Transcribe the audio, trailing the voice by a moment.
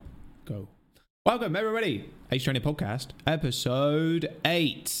Go. Welcome, everybody. Ace Training Podcast, episode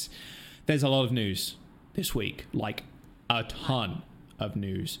 8. There's a lot of news this week, like a ton of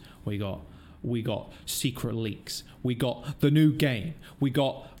news. We got secret leaks. We got the new game. We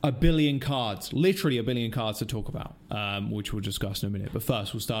got a billion cards, literally a billion cards to talk about, which we'll discuss in a minute. But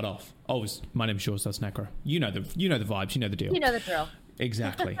first, we'll start off. My name's Shorts, that's Necro. You know the vibes. You know the deal. You know the drill.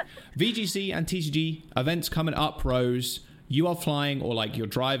 Exactly. VGC and TCG events coming up, Rose. You are flying, or like you're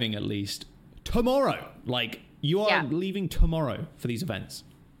driving at least, tomorrow. Like you are leaving tomorrow for these events.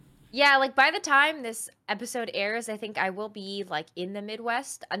 Yeah, like by the time this episode airs, I think I will be like in the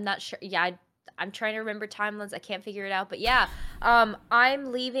Midwest. I'm not sure. Yeah, I'm trying to remember timelines. I can't figure it out. But yeah, I'm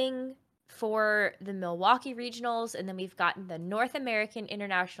leaving for the Milwaukee Regionals, and then we've gotten the North American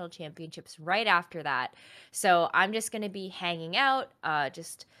International Championships right after that. So I'm just going to be hanging out,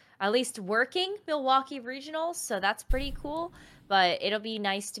 just at least working Milwaukee Regionals. So that's pretty cool. But it'll be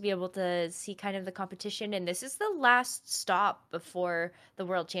nice to be able to see kind of the competition. And this is the last stop before the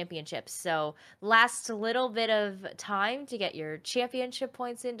World Championships. So last little bit of time to get your championship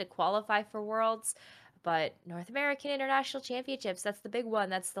points in to qualify for Worlds. But North American International Championships, that's the big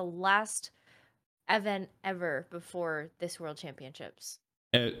one. That's the last event ever before this World Championships.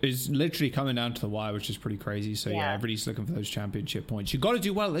 It's literally coming down to the wire, which is pretty crazy. So yeah, everybody's looking for those championship points. You've got to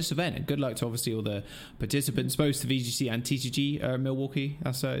do well at this event, and good luck to obviously all the participants, both the VGC and TCG Milwaukee.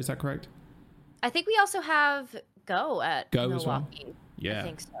 Is that correct? I think we also have Go at Milwaukee as well. Yeah, I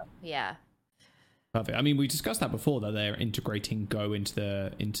think so. Yeah, perfect. I mean, we discussed that before, that they're integrating Go into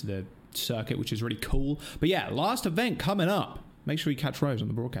the circuit, which is really cool. But yeah, last event coming up. Make sure you catch Rose on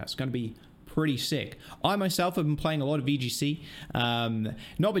the broadcast. It's going to be pretty sick. I myself have been playing a lot of VGC.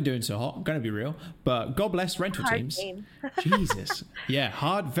 Not been doing so hot, I'm gonna be real, but God bless rental teams. Jesus. Yeah,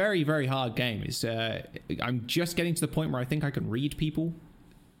 hard, very, very hard game. It's I'm just getting to the point where I think I can read people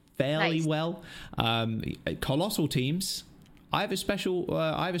fairly well. Colossal teams, I have a special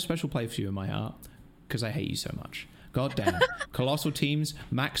place for you in my heart because I hate you so much. God damn. Colossal teams,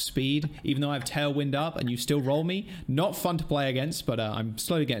 max speed, even though I have tailwind up and you still roll me. Not fun to play against, but I'm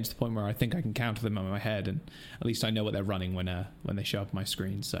slowly getting to the point where I think I can counter them in my head, and at least I know what they're running when they show up on my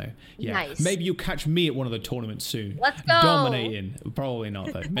screen. So yeah, nice. Maybe you'll catch me at one of the tournaments soon. Let's go. Dominating. Probably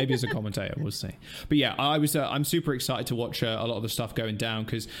not though. Maybe as a commentator, we'll see. But yeah, I'm super excited to watch a lot of the stuff going down,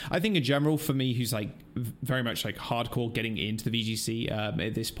 because I think in general, for me, who's like very much like hardcore getting into the VGC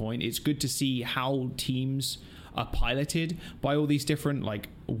at this point, it's good to see how teams are piloted by all these different like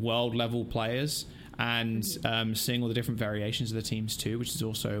world level players, and seeing all the different variations of the teams too, which is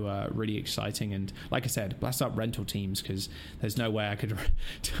also really exciting. And like I said, blast up rental teams, because there's no way I could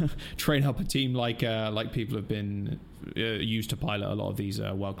train up a team like people have been used to pilot a lot of these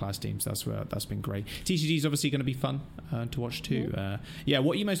world-class teams. That's been great. TCG is obviously going to be fun to watch too. Yeah,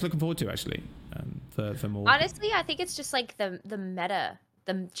 what are you most looking forward to actually for more? Honestly, I think it's just like the meta,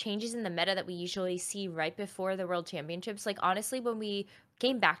 the changes in the meta that we usually see right before the World Championships. Like, honestly, when we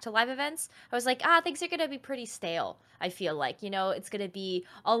came back to live events, I was like, things are going to be pretty stale. I feel like, it's going to be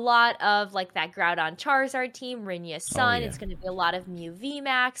a lot of like that Groudon Charizard team, Rinya's son. It's going to be a lot of Mew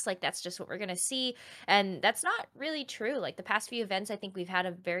VMAX. Like, that's just what we're going to see. And that's not really true. Like, the past few events, I think we've had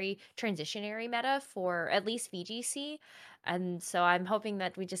a very transitionary meta for at least VGC. And so I'm hoping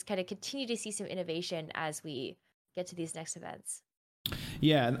that we just kind of continue to see some innovation as we get to these next events.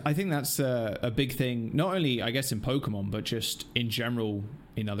 Yeah, I think that's a big thing, not only, I guess, in Pokemon, but just in general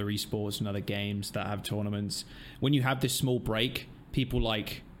in other esports and other games that have tournaments. When you have this small break, people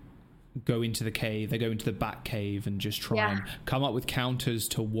like go into the cave, they go into the back cave and just try and come up with counters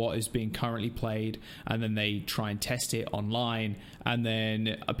to what is being currently played, and then they try and test it online, and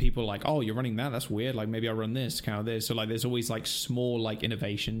then people are like, oh, you're running that's weird, like maybe I'll run this, counter this. So like there's always like small like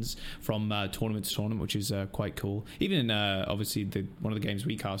innovations from tournament to tournament, which is quite cool. Even in obviously one of the games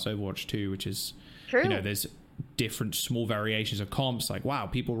we cast, Overwatch 2, which is true. There's different small variations of comps, like wow,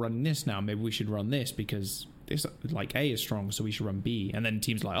 people running this now, maybe we should run this because it's like A is strong, so we should run B, and then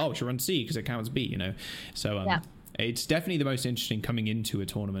teams are like, oh, we should run C because it counts B, so it's definitely the most interesting coming into a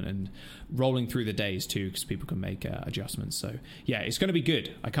tournament and rolling through the days too, because people can make adjustments. So yeah, it's going to be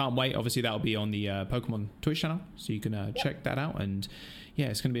good. I can't wait. Obviously that'll be on the Pokemon Twitch channel, so you can check that out, and yeah,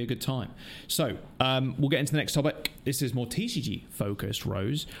 it's going to be a good time. So we'll get into the next topic. This is more TCG focused,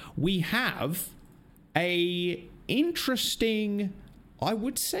 Rose. We have a interesting, I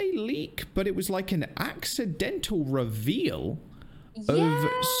would say, leak, but it was like an accidental reveal of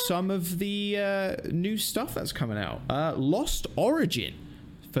some of the new stuff that's coming out. Lost Origin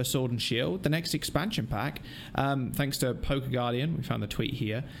for Sword and Shield, the next expansion pack. Thanks to Poker Guardian, we found the tweet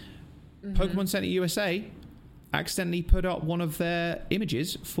here. Pokemon Center USA, accidentally put up one of their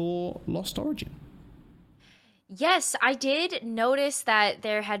images for Lost Origin. Yes, I did notice that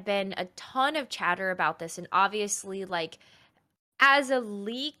there had been a ton of chatter about this, and obviously, like, as a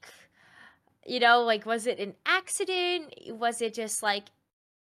leak, like, was it an accident? Was it just like,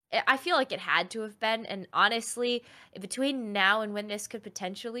 I feel like it had to have been, and honestly, between now and when this could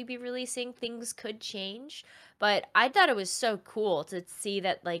potentially be releasing, things could change. But I thought it was so cool to see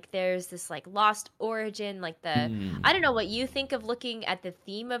that, like, there's this, like, Lost Origin, like, I don't know what you think of looking at the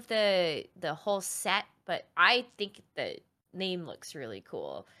theme of the whole set, but I think the name looks really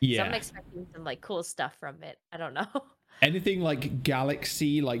cool. Yeah. So I'm expecting some, like, cool stuff from it. I don't know. Anything like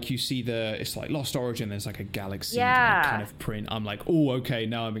galaxy, like you see it's like Lost Origin, there's like a galaxy like, kind of print. I'm like, oh, okay,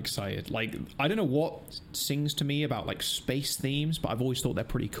 now I'm excited. Like, I don't know what sings to me about like space themes, but I've always thought they're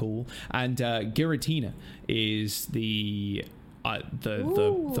pretty cool. And Giratina is the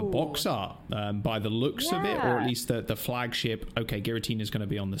box art by the looks of it, or at least the flagship. Okay, Giratina is going to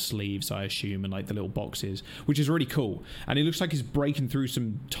be on the sleeves, I assume, and like the little boxes, which is really cool. And it looks like he's breaking through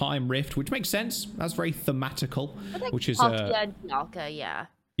some time rift, which makes sense. That's very thematical, which is and Dialga,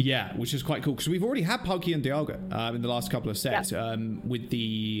 yeah, which is quite cool because we've already had Palkia and Dialga in the last couple of sets with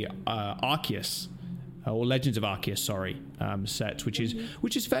the Arceus. Or Legends of Arceus, sets, which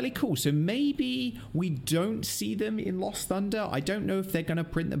is fairly cool. So maybe we don't see them in Lost Thunder. I don't know if they're going to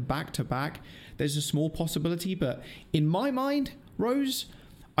print them back to back. There's a small possibility, but in my mind, Rose,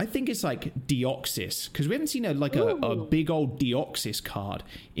 I think it's like Deoxys, because we haven't seen a big old Deoxys card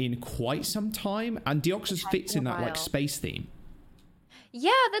in quite some time, and Deoxys fits in that like space theme.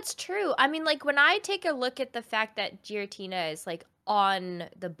 Yeah, that's true. I mean, like, when I take a look at the fact that Giratina is like on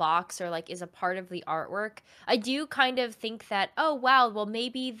the box or like is a part of the artwork, I do kind of think that, oh wow, well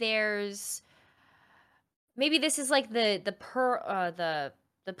maybe this is like the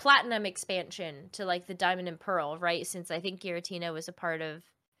platinum expansion to like the Diamond and Pearl, right? Since I think Giratina was a part of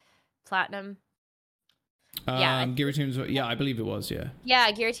platinum. Giratina, I believe it was,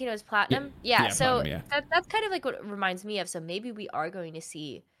 yeah, Giratina was platinum. So platinum, that's kind of like what it reminds me of. So maybe we are going to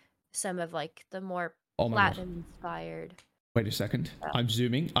see some of like the more platinum inspired. Wait a second. I'm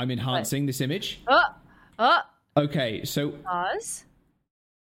zooming. I'm enhancing this image. Okay, so pause.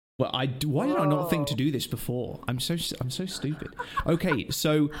 Well, why did I not think to do this before? I'm so stupid. Okay,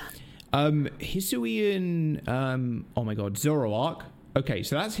 so Hisuian oh my god, Zoroark. Okay,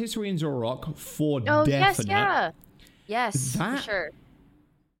 so that's Hisuian Zoroark for definite. Yes, for sure.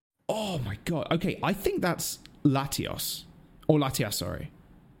 Oh my god. Okay, I think that's Latios. Or Latias, sorry.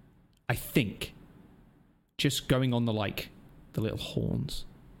 I think. Just going on the little horns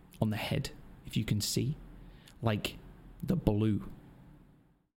on the head, if you can see. Like the blue.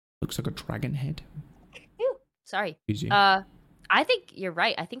 Looks like a dragon head. Ew, sorry. I think you're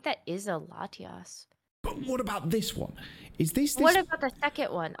right. I think that is a Latias. But what about this one? Is this? What about the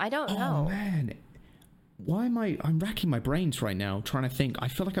second one? I don't know. Oh man. Why am I'm racking my brains right now trying to think. I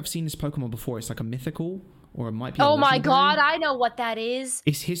feel like I've seen this Pokemon before. It's like a mythical, or it might be Oh my god, I know what that is.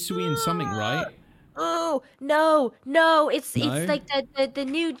 It's Hisuian something, right? Oh no! It's like the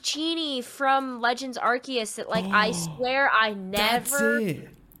new genie from Legends Arceus that I swear I never. That's it.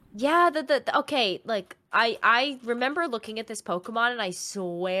 Yeah, okay, like I remember looking at this Pokemon and I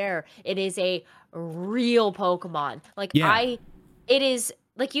swear it is a real Pokemon. It is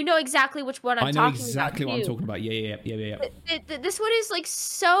like, you know exactly which one I'm talking about. I know exactly what I'm talking about. Yeah. This one is like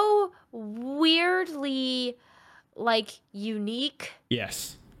so weirdly unique.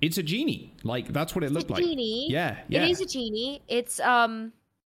 Yes. It's a genie. Like, that's what it looked like. Genie. Yeah. It is a genie. It's oh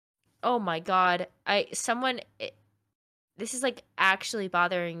my god. This is like actually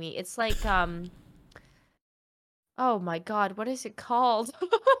bothering me. It's like oh my god, what is it called?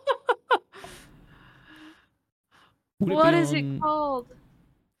 What is it called?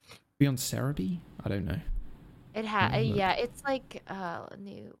 Beyond Cerebi? I don't know. It has yeah, it's like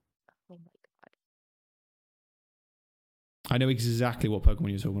new. Oh my god. I know exactly what Pokemon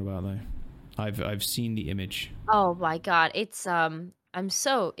you're talking about though. I've seen the image. Oh my god, it's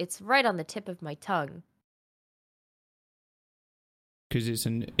it's right on the tip of my tongue. Because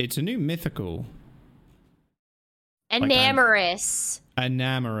it's a new mythical. Enamorous.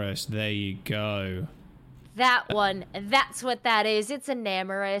 Enamorous, there you go. That one, that's what that is. It's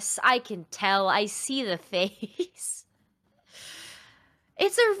Enamorous. I can tell. I see the face.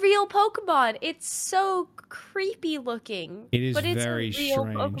 It's a real Pokemon. It's so creepy looking. It is, but it's very a real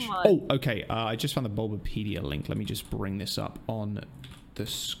strange. Pokemon. Oh, okay. I just found the Bulbapedia link. Let me just bring this up on the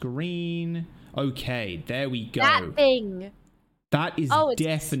screen. Okay, there we go. That thing. That is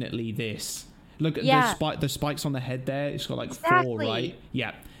definitely this. Look at the spikes on the head there. It's got like 4, right?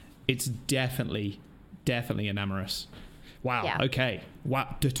 Yeah. It's definitely definitely an Amorous. Wow. Yeah. Okay.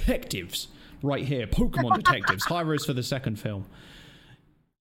 Wow. Detectives right here. Pokemon detectives. High roast for the second film.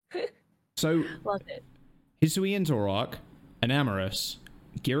 So, Love it. Hisui and Zoroark, Enamorus,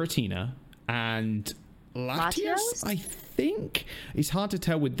 Giratina, and Latias, I think. It's hard to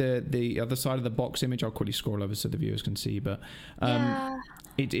tell with the other side of the box image. I'll quickly scroll over so the viewers can see, but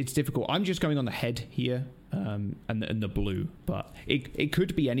it's difficult. I'm just going on the head here and the blue, but it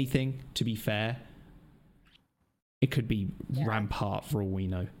could be anything, to be fair. It could be Rampart for all we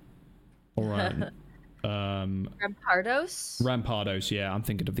know. Or Rampardos, yeah, I'm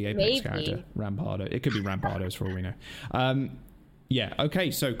thinking of the Apex character, Rampardo. It could be Rampardos for all we know. Yeah,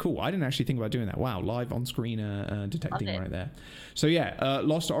 okay, so cool. I didn't actually think about doing that. Wow, live on screen detecting right there. So yeah,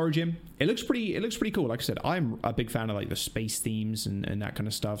 Lost Origin. It looks pretty cool. Like I said, I'm a big fan of like the space themes and that kind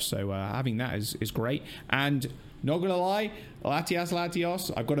of stuff. So having that is great. And not gonna lie,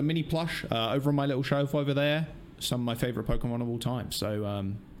 Latios. I've got a mini plush over on my little shelf over there. Some of my favorite Pokemon of all time.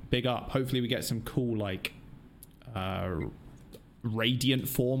 So big up. Hopefully we get some cool like Radiant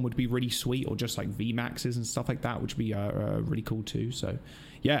form would be really sweet, or just like VMAXs and stuff like that, which would be really cool too. So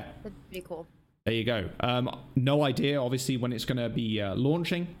yeah, that's pretty cool. There you go. No idea obviously when it's going to be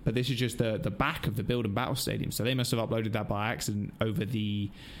launching, but this is just the back of the Build and Battle Stadium, so they must have uploaded that by accident over the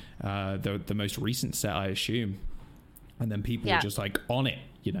most recent set, I assume, and then people are just like on it,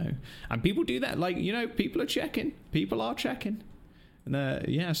 you know. And people do that, like, you know, people are checking,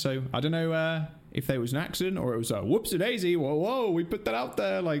 and so I don't know if there was an accident or it was a whoopsie daisy, whoa, we put that out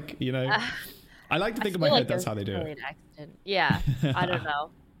there, like, you know. I like to think in my head that's how they do it. An accident. Yeah, I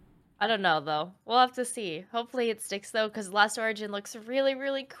don't know though. We'll have to see. Hopefully it sticks though, because Lost Origin looks really,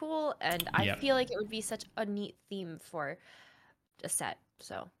 really cool, and I feel like it would be such a neat theme for a set.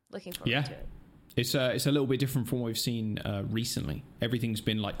 So looking forward to it. It's a little bit different from what we've seen recently. Everything's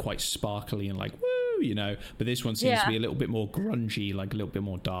been like quite sparkly and like woo, you know. But this one seems to be a little bit more grungy, like a little bit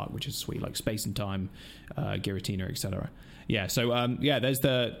more dark, which is sweet, like Space and Time, Giratina, etc. Yeah. So there's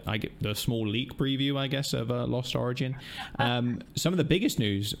the small leak preview, I guess, of Lost Origin. Some of the biggest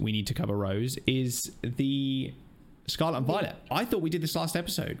news we need to cover, Rose, is the Scarlet and Violet. I thought we did this last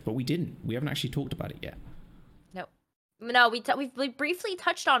episode, but we didn't. We haven't actually talked about it yet. No, we briefly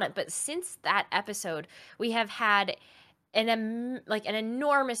touched on it, but since that episode, we have had an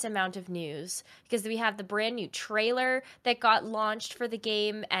enormous amount of news, because we have the brand new trailer that got launched for the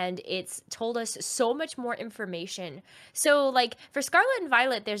game, and it's told us so much more information. So, like, for Scarlet and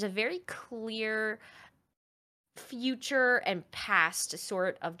Violet, there's a very clear future and past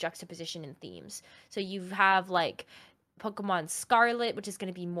sort of juxtaposition in themes. So you have, like, Pokemon Scarlet, which is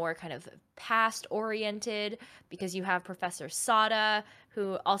going to be more kind of past oriented, because you have Professor Sada,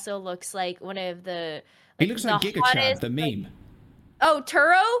 who also looks like one of the he looks like Giga Chad, the meme. Oh,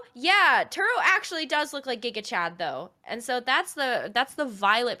 Turo? Yeah, Turo actually does look like Giga Chad though. And so that's the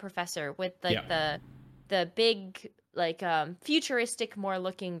Violet Professor with like the big like futuristic more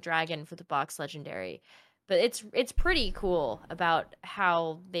looking dragon for the box legendary. But it's pretty cool about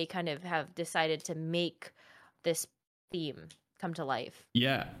how they kind of have decided to make this theme come to life.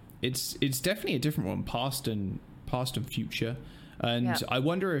 Yeah, it's definitely a different one, past and future. And I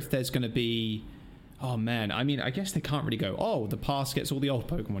wonder if there's going to be, oh man, I mean, I guess they can't really go, oh, the past gets all the old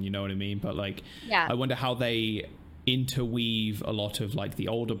Pokemon, you know what I mean? But like, I wonder how they interweave a lot of like the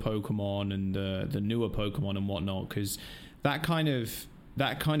older Pokemon and the newer Pokemon and whatnot, because that kind of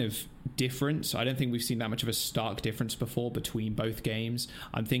difference, I don't think we've seen that much of a stark difference before between both games.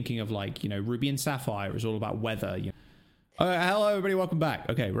 I'm thinking of like, you know, Ruby and Sapphire is all about weather, you know. Hello everybody, welcome back.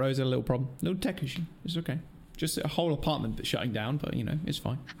 Okay, Rose had a little problem, little tech issue. It's okay, just a whole apartment that's shutting down, but you know, it's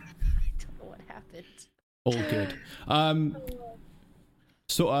fine. I don't know what happened. All good.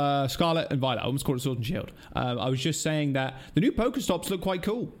 So Scarlet and Violet, I almost called it Sword and Shield. I was just saying that the new Pokestops look quite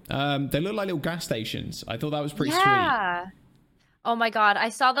cool. They look like little gas stations. I thought that was pretty sweet. Oh my god, I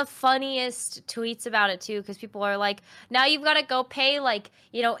saw the funniest tweets about it too, because people are like, now you've got to go pay like,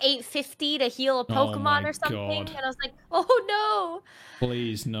 you know, $8.50 to heal a Pokemon or something. God. And I was like, oh no.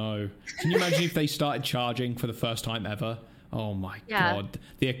 Please, no. Can you imagine if they started charging for the first time ever? Oh my god.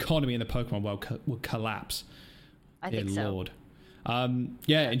 The economy in the Pokemon world would collapse. I think so. Lord.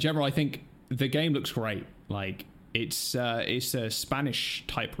 In general, I think the game looks great. Like, it's a Spanish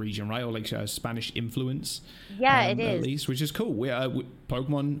type region, right? Or like a Spanish influence. Yeah, it is. At least, which is cool.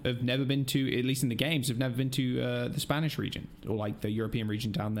 Pokemon have never been to, at least in the games, have never been to the Spanish region, or like the European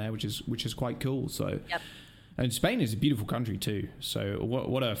region down there, which is quite cool. So, and Spain is a beautiful country too. So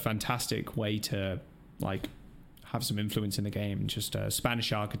what a fantastic way to like have some influence in the game, just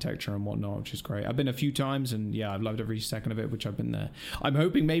Spanish architecture and whatnot, which is great. I've been a few times, and yeah, I've loved every second of it, which I've been there. I'm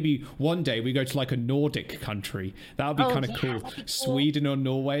hoping maybe one day we go to like a Nordic country. That would be kind of cool. Sweden or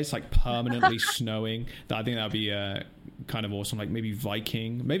Norway, it's like permanently snowing. I think that would be kind of awesome. Like maybe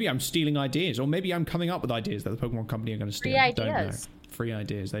Viking. Maybe I'm stealing ideas, or maybe I'm coming up with ideas that the Pokemon Company are going to steal. Free Don't know. ideas. Free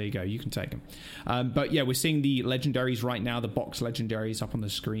ideas. There you go. You can take them. But yeah, we're seeing the legendaries right now, the box legendaries up on the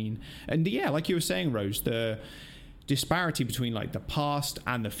screen. And yeah, like you were saying, Rose, the disparity between like the past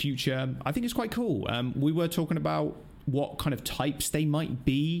and the future, I think is quite cool. We were talking about what kind of types they might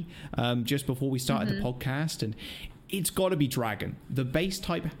be just before we started the podcast, and it's got to be dragon. The base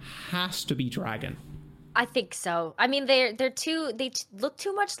type has to be dragon. I think so. I mean, they look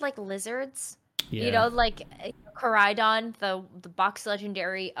too much like lizards. Yeah. You know, like Koraidon, the box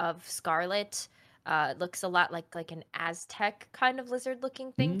legendary of Scarlet, looks a lot like an Aztec kind of lizard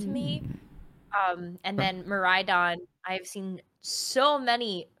looking thing to me. And then Miraidon, I've seen so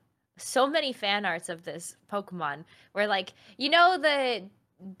many fan arts of this Pokemon where, like, you know,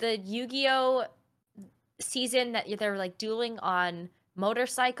 the Yu-Gi-Oh season that they're like dueling on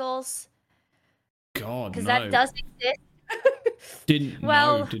motorcycles. God, because no. that does exist. Did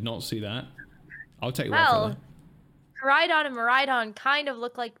not see that. I'll take your word for that. Koraidon and Miraidon kind of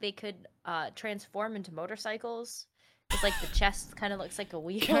look like they could transform into motorcycles. It's like the chest kind of looks like a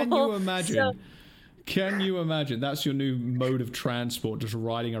wheel. Can you imagine? Can you imagine? That's your new mode of transport, just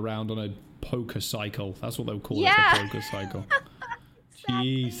riding around on a poker cycle. That's what they'll call it, the poker cycle. Exactly.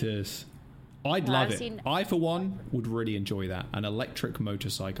 Jesus. I'd love it. I, for one, would really enjoy that. An electric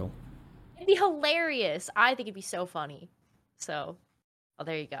motorcycle. It'd be hilarious. I think it'd be so funny. So,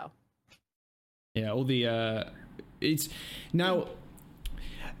 there you go. Yeah, all the it's now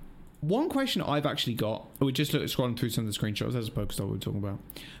one question I've actually got. We're just scrolling through some of the screenshots as opposed to what we're talking about.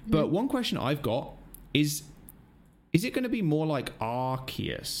 But one question I've got is it going to be more like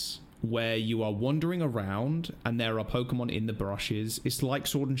Arceus, where you are wandering around and there are Pokemon in the brushes? It's like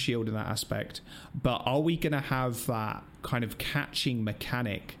Sword and Shield in that aspect, but are we going to have that kind of catching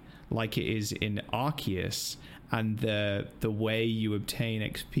mechanic like it is in Arceus? And the way you obtain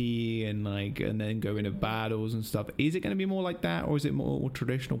XP and then go into battles and stuff, is it going to be more like that, or is it more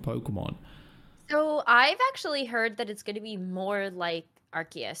traditional Pokemon? So I've actually heard that it's going to be more like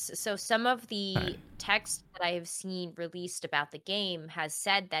Arceus. So some of the text that I have seen released about the game has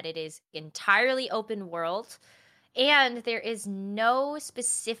said that it is entirely open world, and there is no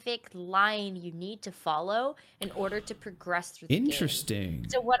specific line you need to follow in order to progress through the game. Interesting.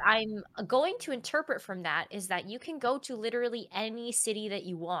 So what I'm going to interpret from that is that you can go to literally any city that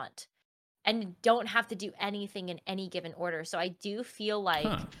you want and don't have to do anything in any given order. So I do feel like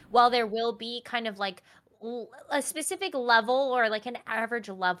while there will be kind of like a specific level or like an average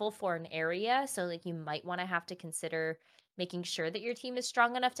level for an area, so like you might want to have to consider making sure that your team is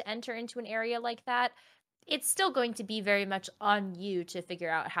strong enough to enter into an area like that, it's still going to be very much on you to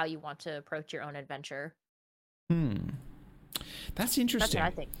figure out how you want to approach your own adventure. That's interesting.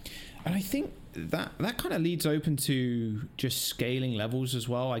 That's what I think. And I think that kind of leads open to just scaling levels as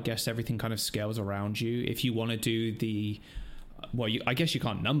well. I guess everything kind of scales around you. If you want to do the... Well, I guess you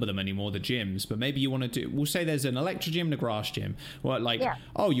can't number them anymore, the gyms, but maybe you want to do... We'll say there's an electric gym and a grass gym. Well,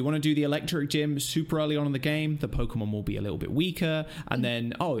 you want to do the electric gym super early on in the game, the Pokemon will be a little bit weaker. And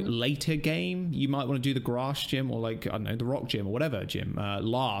then, later game, you might want to do the grass gym or like, I don't know, the rock gym or whatever gym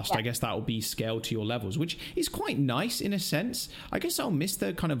last. I guess that will be scaled to your levels, which is quite nice in a sense. I guess I'll miss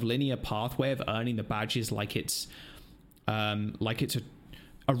the kind of linear pathway of earning the badges like it's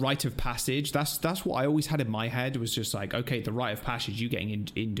a rite of passage. That's what I always had in my head, was just like, okay, the rite of passage, you getting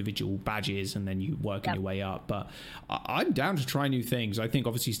individual badges and then you working your way up. But I'm down to try new things. I think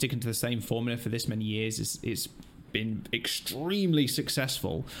obviously sticking to the same formula for this many years it's been extremely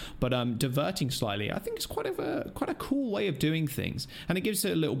successful, but diverting slightly, I think it's quite a cool way of doing things, and it gives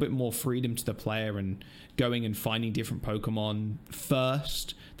it a little bit more freedom to the player and going and finding different Pokemon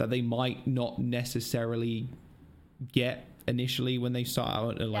first that they might not necessarily get initially when they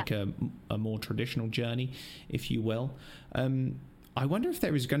start out like a more traditional journey, if you will. I wonder if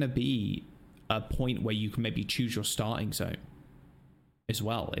there is going to be a point where you can maybe choose your starting zone as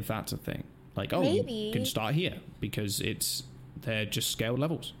well, if that's a thing. Like, maybe you can start here because they're just scaled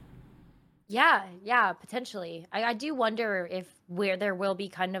levels. Yeah, potentially. I do wonder if where there will be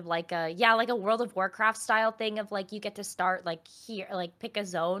kind of like a World of Warcraft style thing of like you get to start like here, like pick a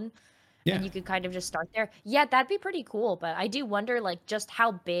zone. Yeah. And you could kind of just start there. Yeah, that'd be pretty cool. But I do wonder, like, just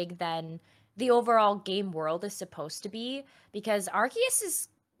how big then the overall game world is supposed to be. Because Arceus is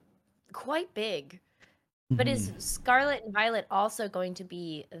quite big. But is Scarlet and Violet also going to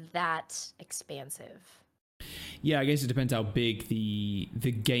be that expansive? Yeah, I guess it depends how big the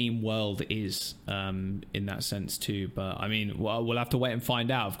game world is in that sense too. But I mean, we'll have to wait and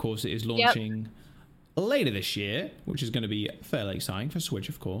find out. Of course, it is launching later this year, which is going to be fairly exciting for Switch,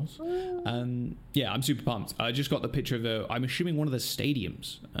 of course. Yeah, I'm super pumped. I just got the picture of I'm assuming one of the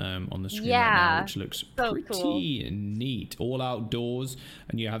stadiums on the screen right now, which looks pretty cool. Neat. All outdoors,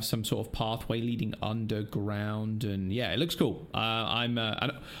 and you have some sort of pathway leading underground, and yeah, it looks cool.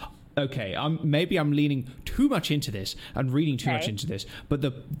 Okay, maybe I'm leaning too much into this and reading too much into this, but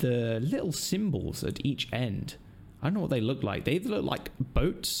the little symbols at each end, I don't know what they look like. They either look like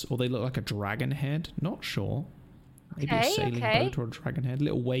boats or they look like a dragon head. Not sure. Maybe a sailing boat or a dragon head.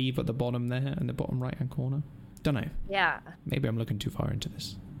 Little wave at the bottom there in the bottom right-hand corner. Don't know. Yeah. Maybe I'm looking too far into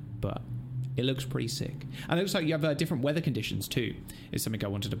this, but it looks pretty sick. And it looks like you have different weather conditions too, is something I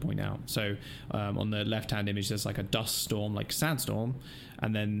wanted to point out. So on the left-hand image, there's like a dust storm, like sandstorm.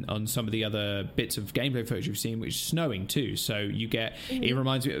 And then on some of the other bits of gameplay footage you've seen, which is snowing too. So you get, it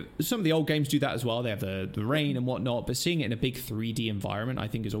reminds me, some of the old games do that as well. They have the rain and whatnot, but seeing it in a big 3D environment, I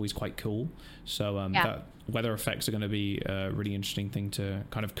think is always quite cool. So that weather effects are going to be a really interesting thing to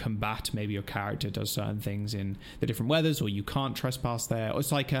kind of combat. Maybe your character does certain things in the different weathers, or you can't trespass there. Or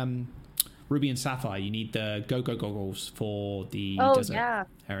it's like Ruby and Sapphire, you need the go-go goggles for the desert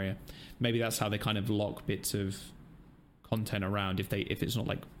area. Maybe that's how they kind of lock bits of content around if it's not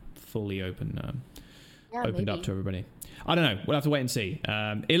like fully opened up to everybody. I don't know. We'll have to wait and see.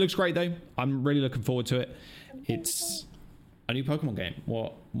 It looks great though. I'm really looking forward to it. It's a new Pokemon game.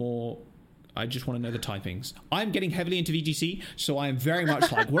 What more? I just want to know the typings. I'm getting heavily into VGC, so I am very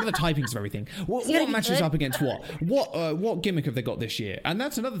much like, what are the typings of everything? What matches up against what? What gimmick have they got this year? And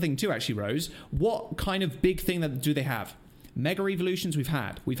that's another thing too, actually, Rose. What kind of big thing do they have? Mega evolutions we've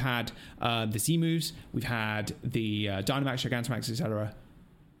had the Z moves, we've had the Dynamax, Gigantamax, etc.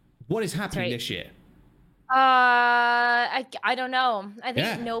 What is happening this year? I don't know. I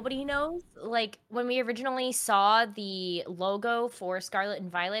think nobody knows. Like when we originally saw the logo for Scarlet and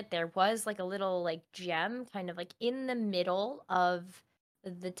Violet, there was like a little like gem kind of like in the middle of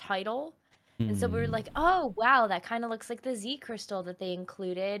the title. And so we were like, oh, wow, that kind of looks like the Z crystal that they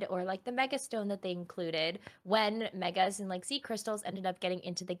included, or like the Mega Stone that they included when Megas and like Z crystals ended up getting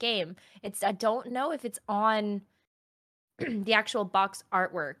into the game. I don't know if it's on the actual box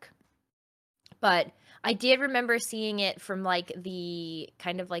artwork, but I did remember seeing it from like the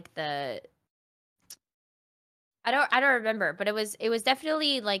kind of like the, I don't remember, but it was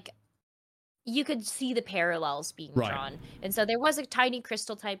definitely like you could see the parallels being drawn. And so there was a tiny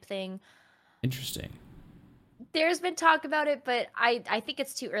crystal type thing. Interesting. There's been talk about it, but I think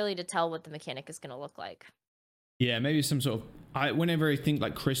it's too early to tell what the mechanic is going to look like. Yeah, maybe some sort of... whenever I think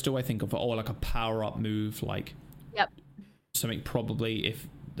like crystal, I think of like a power-up move, like something probably if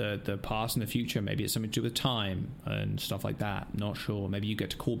the past and the future, maybe it's something to do with time and stuff like that. Not sure. Maybe you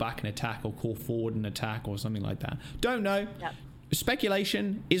get to call back an attack or call forward an attack or something like that. Don't know. Yep.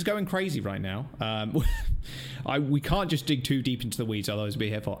 Speculation is going crazy right now. We can't just dig too deep into the weeds, otherwise we'll be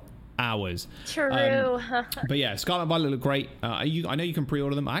here for hours. True. But yeah, Scarlet and Violet look great. I know you can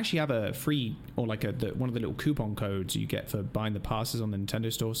pre-order them. I actually have a free, or like one of the little coupon codes you get for buying the passes on the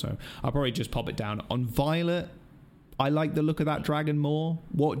Nintendo store, so I'll probably just pop it down. On Violet, I like the look of that dragon more.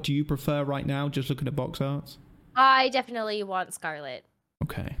 What do you prefer right now, just looking at box arts? I definitely want Scarlet.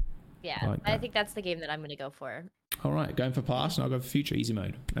 Okay. Yeah, I think that's the game that I'm going to go for. All right, going for past, and I'll go for future easy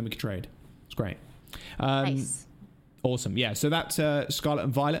mode. Then we can trade. It's great. Nice. Awesome. Yeah, so that's Scarlet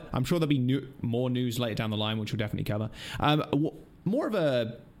and Violet. I'm sure there'll be more news later down the line, which we'll definitely cover. More of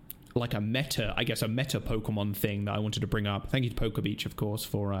a meta Pokemon thing that I wanted to bring up. Thank you to PokeBeach, of course,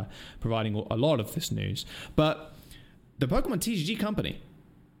 for providing a lot of this news. But the Pokemon TCG company,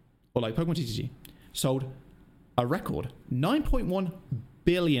 or like Pokemon TCG, sold a record 9.1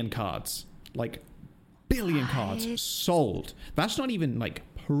 billion cards. Like, billion cards sold. That's not even like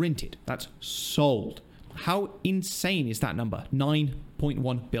printed. That's sold. How insane is that number?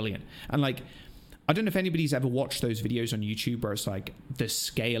 9.1 billion. And like, I don't know if anybody's ever watched those videos on YouTube where it's like the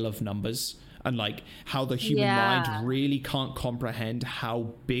scale of numbers and like how the human mind really can't comprehend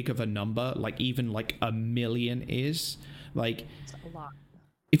how big of a number, like even like a million is. Like, it's a lot.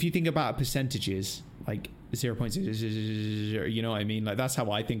 If you think about percentages, like 0.000, you know what I mean? Like, that's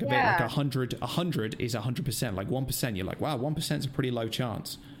how I think of it. Like 100 is 100%. Like 1%, you're like, wow, 1% is a pretty low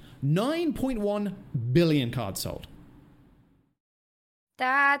chance. 9.1 billion cards sold.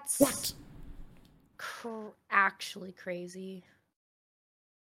 That's what? Actually crazy.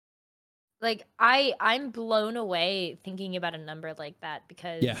 Like, I'm blown away thinking about a number like that,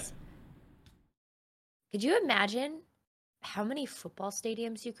 because could you imagine how many football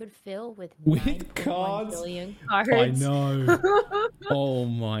stadiums you could fill with With 9.1 cards? billion I cards. know. Oh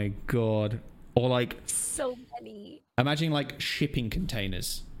my god. Or like, So many. imagine like shipping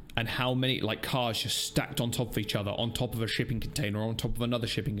containers and how many like cars just stacked on top of each other, on top of a shipping container, on top of another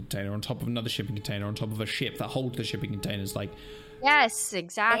shipping container, on top of another shipping container, on top of a ship that holds the shipping containers. Like, Yes,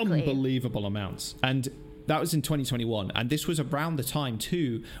 exactly. unbelievable amounts. And that was in 2021, and this was around the time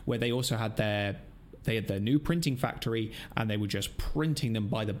too where they also had their new printing factory, and they were just printing them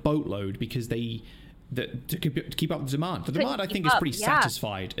by the boatload because to keep up with demand. The demand, I think, is pretty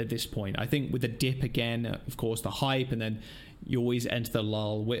satisfied at this point. I think with the dip again, of course, the hype, and then you always enter the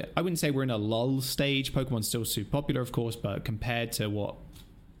lull. I wouldn't say we're in a lull stage. Pokemon's still super popular, of course, but compared to what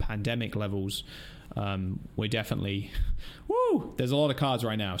pandemic levels, we're definitely there's a lot of cards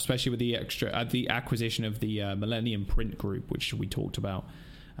right now, especially with the acquisition of the Millennium Print Group, which we talked about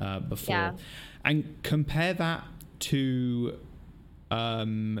before. And compare that to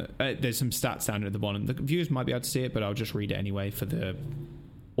there's some stats down at the bottom. The viewers might be able to see it, but I'll just read it anyway for the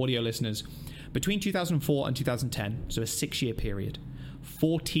audio listeners. Between 2004 and 2010, so a 6-year period,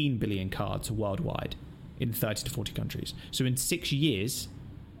 14 billion cards worldwide in 30 to 40 countries. So in 6 years,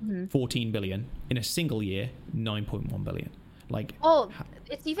 14 billion. In a single year, 9.1 billion. Like,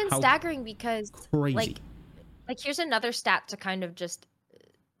 it's even staggering because crazy. Like here's another stat to kind of just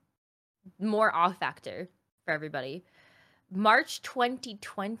more off factor for everybody. March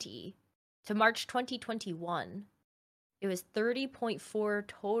 2020 to March 2021, it was 30.4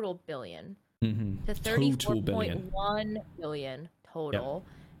 total billion to 34.1 billion total.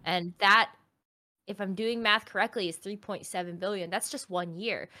 Yep. And that, if I'm doing math correctly, is 3.7 billion. That's just 1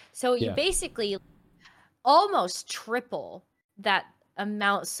 year. So you basically almost triple that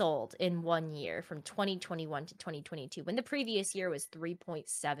amount sold in 1 year from 2021 to 2022, when the previous year was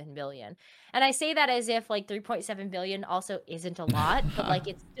 3.7 billion. And I say that as if like 3.7 billion also isn't a lot, but like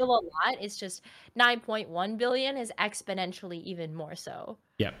it's still a lot. It's just 9.1 billion is exponentially even more so.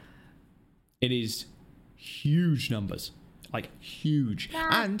 Yeah. It is huge numbers, like huge.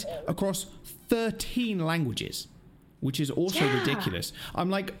 And across 13 languages, which is also ridiculous.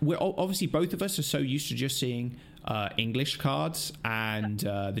 I'm like, we're obviously both of us are so used to just seeing English cards and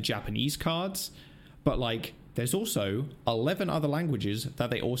the Japanese cards, but like there's also 11 other languages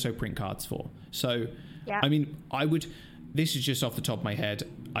that they also print cards for. So I mean, this is just off the top of my head,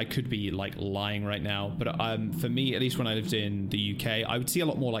 I could be like lying right now, but for me, at least when I lived in the UK, I would see a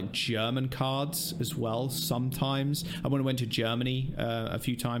lot more like German cards as well sometimes. And when I went to Germany a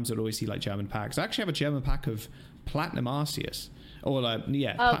few times, I'd always see like German packs. I actually have a German pack of Platinum Arceus. Or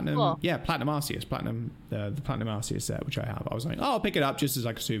Platinum, cool. Platinum Arceus, the Platinum Arceus set, which I have. I was like, I'll pick it up just as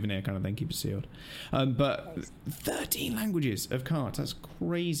like a souvenir kind of thing, keep it sealed. But 13 languages of cards, that's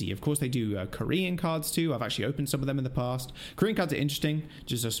crazy. Of course, they do Korean cards too. I've actually opened some of them in the past. Korean cards are interesting,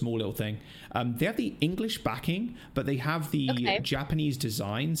 just a small little thing. They have the English backing, but they have the Japanese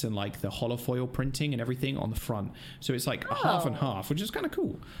designs and like the holofoil printing and everything on the front. So it's like a half and half, which is kind of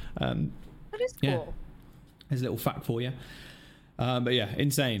cool. That is cool. Yeah. There's a little fact for you. But yeah,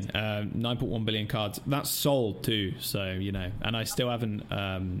 insane. 9.1 billion cards. That's sold too, so, you know. And I still haven't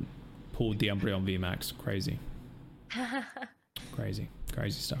pulled the Umbreon VMAX. Crazy. Crazy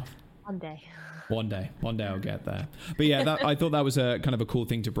stuff. One day I'll get there. But yeah, I thought that was a kind of a cool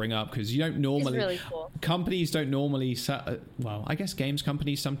thing to bring up, because you don't normally... It's really cool. Companies don't normally... well, I guess games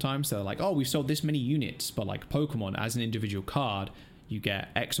companies sometimes, they're like, oh, we've sold this many units. But like Pokemon, as an individual card, you get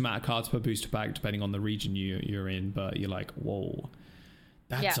X amount of cards per booster pack, depending on the region you're in. But you're like, whoa,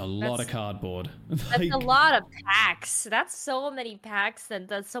 that's a lot of cardboard. That's a lot of packs. That's so many packs, and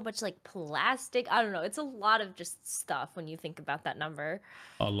that's so much like plastic. I don't know. It's a lot of just stuff when you think about that number.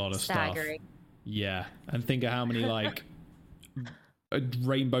 A lot of Staggering. stuff. Yeah, and think of how many like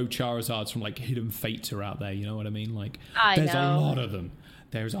rainbow Charizards from like Hidden Fates are out there. You know what I mean? Like, there's a lot of them.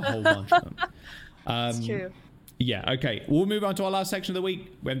 There's a whole bunch of them. It's true. Yeah, okay. We'll move on to our last section of the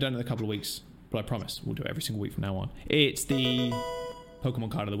week. We haven't done it in a couple of weeks, but I promise we'll do it every single week from now on. It's the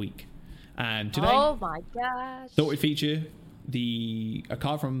Pokemon card of the week. And today, oh my gosh, thought we'd feature a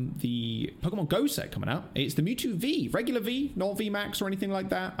card from the Pokemon Go set coming out. It's the Mewtwo V, regular V, not V Max or anything like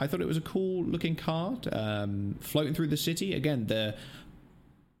that. I thought it was a cool looking card, floating through the city. Again, the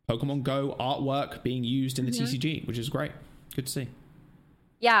Pokemon Go artwork being used in the TCG, which is great. Good to see.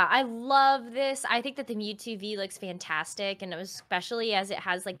 Yeah, I love this. I think that the Mewtwo V looks fantastic, and especially as it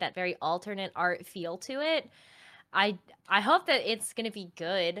has like that very alternate art feel to it. I hope that it's gonna be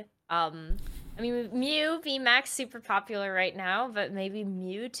good. I mean, Mew V Max super popular right now, but maybe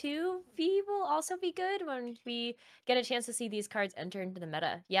Mewtwo V will also be good when we get a chance to see these cards enter into the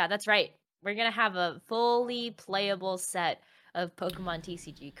meta. Yeah, that's right. we're gonna have a fully playable set of Pokemon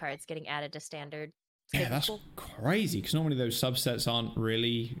TCG cards getting added to standard. Yeah, that's crazy, because normally those subsets aren't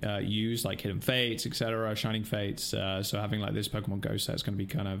really used, like Hidden Fates, etc., Shining Fates. So having like this Pokemon Go set is going to be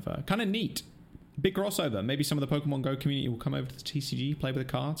kind of neat. Big crossover. Maybe some of the Pokemon Go community will come over to the TCG, play with the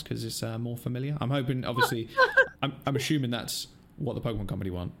cards, because it's more familiar. I'm hoping, obviously, I'm assuming that's what the Pokemon company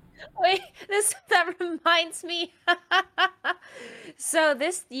want. Wait, that reminds me. So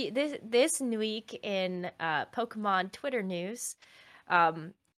this week in Pokemon Twitter news,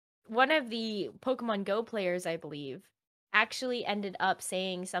 one of the Pokemon Go players, I believe, actually ended up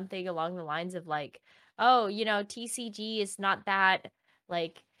saying something along the lines of like, "Oh, TCG is not that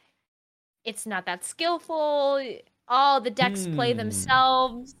like, it's not that skillful. All the decks play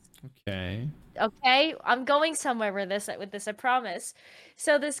themselves." Okay. Okay, I'm going somewhere with this, I promise.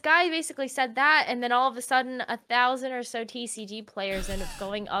 So this guy basically said that, and then all of a sudden, 1,000 or so TCG players end up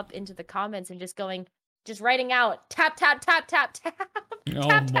going up into the comments and just writing out tap tap tap tap tap. Oh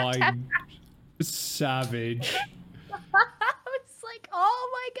tap, my, tap, tap. savage! I was like, oh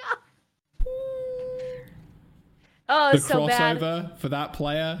my god. Oh, it's the so bad. crossover for that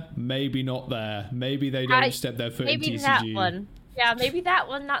player, maybe not there. Maybe they don't step their foot in TCG. Maybe that one. Yeah, maybe that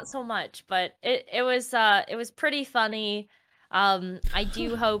one not so much, but it was pretty funny. I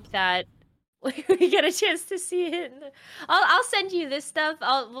do hope that we get a chance to see it. I'll send you this stuff.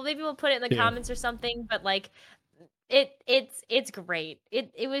 Maybe we'll put it in the comments or something. But like, it's great.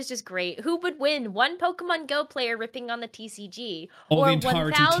 It was just great. Who would win? One Pokemon Go player ripping on the TCG, or the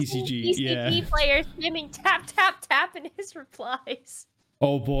entirety 1,000 TCG players spamming tap tap tap in his replies?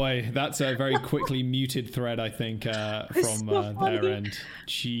 Oh boy, that's a very quickly muted thread, I think, from their end.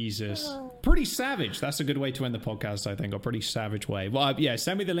 Jesus. Pretty savage. That's a good way to end the podcast, I think. A pretty savage way. Well, yeah,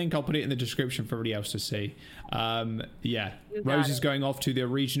 send me the link. I'll put it in the description for everybody else to see. Yeah, Rose is going off to the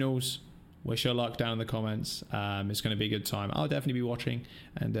regionals. Wish her luck down in the comments. It's going to be a good time. I'll definitely be watching,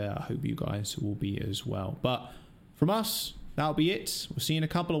 and I hope you guys will be as well. But from us, that'll be it. We'll see you in a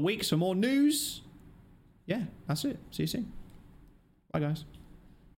couple of weeks for more news. Yeah, that's it. See you soon. Bye, guys.